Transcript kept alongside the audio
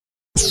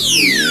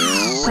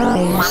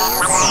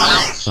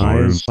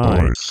Science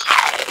Bites.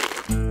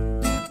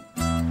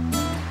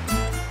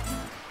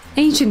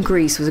 Ancient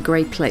Greece was a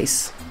great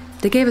place.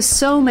 They gave us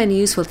so many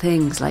useful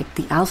things like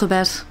the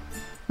alphabet,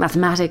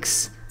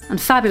 mathematics,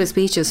 and fabulous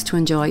beaches to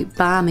enjoy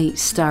balmy,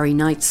 starry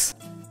nights.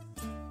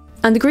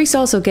 And the Greeks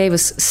also gave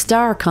us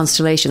star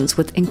constellations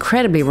with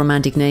incredibly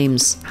romantic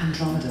names.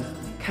 Andromeda,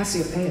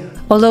 Cassiopeia.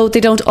 Although they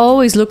don't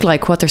always look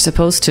like what they're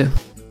supposed to.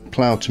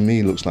 Plough to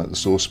me looks like the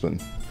saucepan,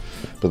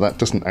 but that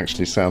doesn't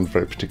actually sound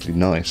very particularly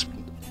nice.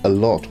 A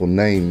lot were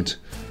named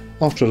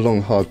after a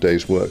long, hard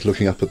day's work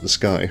looking up at the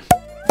sky.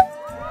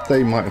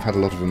 They might have had a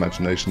lot of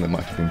imagination, they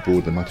might have been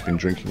bored, they might have been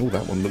drinking. Oh,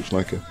 that one looks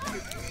like a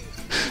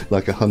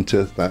like a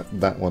hunter,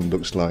 that one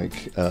looks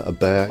like a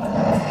bear.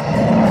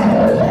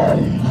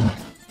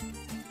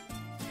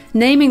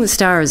 Naming the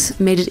stars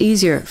made it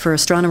easier for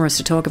astronomers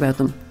to talk about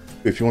them.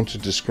 If you want to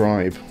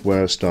describe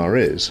where a star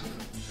is,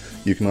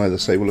 you can either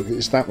say, well, look,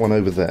 it's that one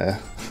over there,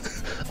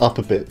 up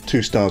a bit,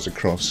 2 stars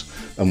across,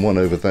 and one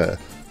over there.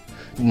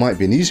 Might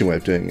be an easy way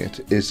of doing it,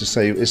 is to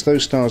say, it's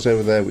those stars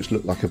over there which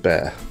look like a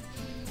bear,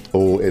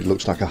 or it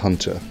looks like a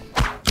hunter.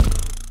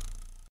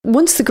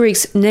 Once the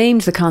Greeks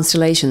named the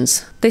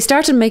constellations, they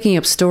started making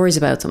up stories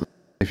about them.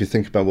 If you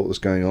think about what was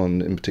going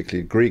on in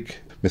particularly Greek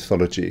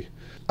mythology,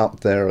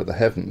 up there are the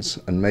heavens,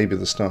 and maybe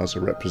the stars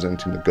are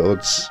representing the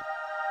gods.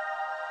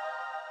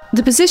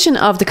 The position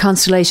of the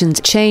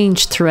constellations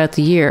changed throughout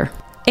the year.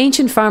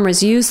 Ancient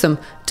farmers used them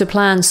to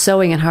plan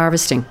sowing and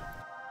harvesting.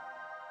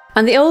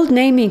 And the old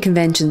naming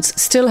conventions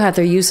still have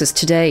their uses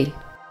today.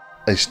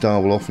 A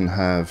star will often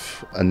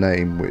have a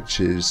name which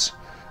is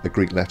a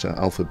Greek letter,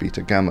 alpha,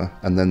 beta, gamma,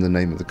 and then the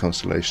name of the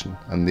constellation.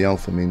 And the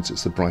alpha means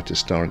it's the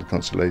brightest star in the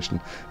constellation,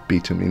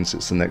 beta means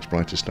it's the next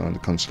brightest star in the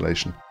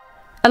constellation.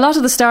 A lot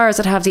of the stars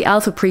that have the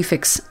alpha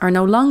prefix are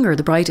no longer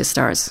the brightest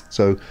stars.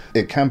 So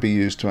it can be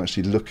used to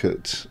actually look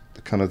at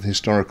the kind of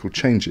historical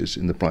changes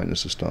in the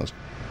brightness of stars.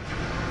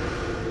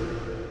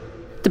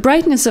 The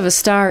brightness of a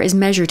star is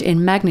measured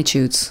in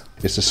magnitudes.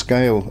 It's a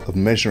scale of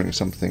measuring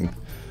something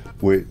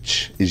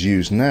which is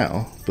used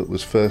now, but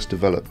was first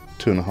developed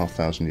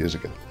 2,500 years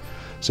ago.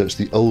 So it's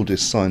the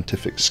oldest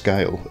scientific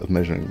scale of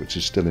measuring which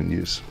is still in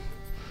use.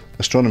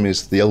 Astronomy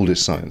is the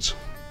oldest science.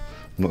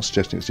 I'm not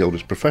suggesting it's the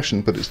oldest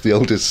profession, but it's the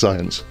oldest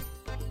science.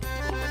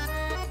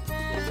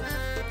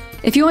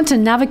 If you want to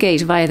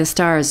navigate via the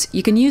stars,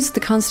 you can use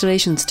the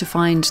constellations to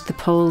find the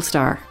pole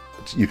star.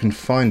 You can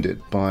find it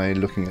by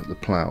looking at the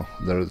Plough.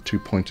 There are the 2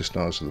 pointer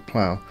stars of the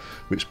Plough,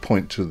 which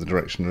point to the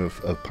direction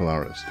of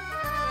Polaris.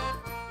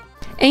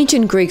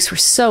 Ancient Greeks were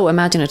so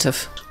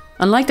imaginative,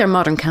 unlike their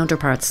modern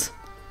counterparts.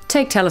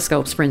 Take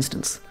telescopes, for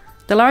instance.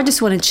 The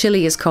largest one in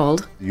Chile is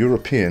called The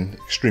European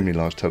Extremely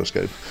Large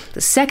Telescope.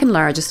 The second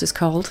largest is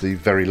called The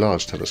Very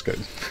Large Telescope.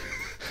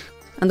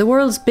 And the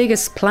world's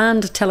biggest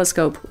planned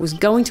telescope was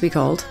going to be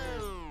called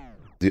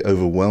The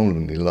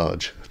Overwhelmingly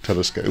Large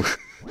Telescope.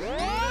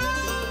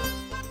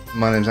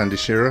 My name's Andy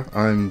Shearer.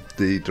 I'm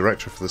the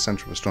Director for the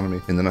Centre of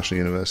Astronomy in the National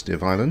University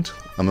of Ireland.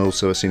 I'm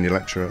also a Senior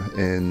Lecturer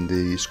in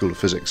the School of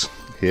Physics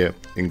here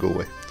in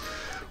Galway.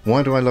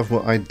 Why do I love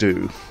what I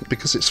do?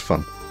 Because it's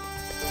fun.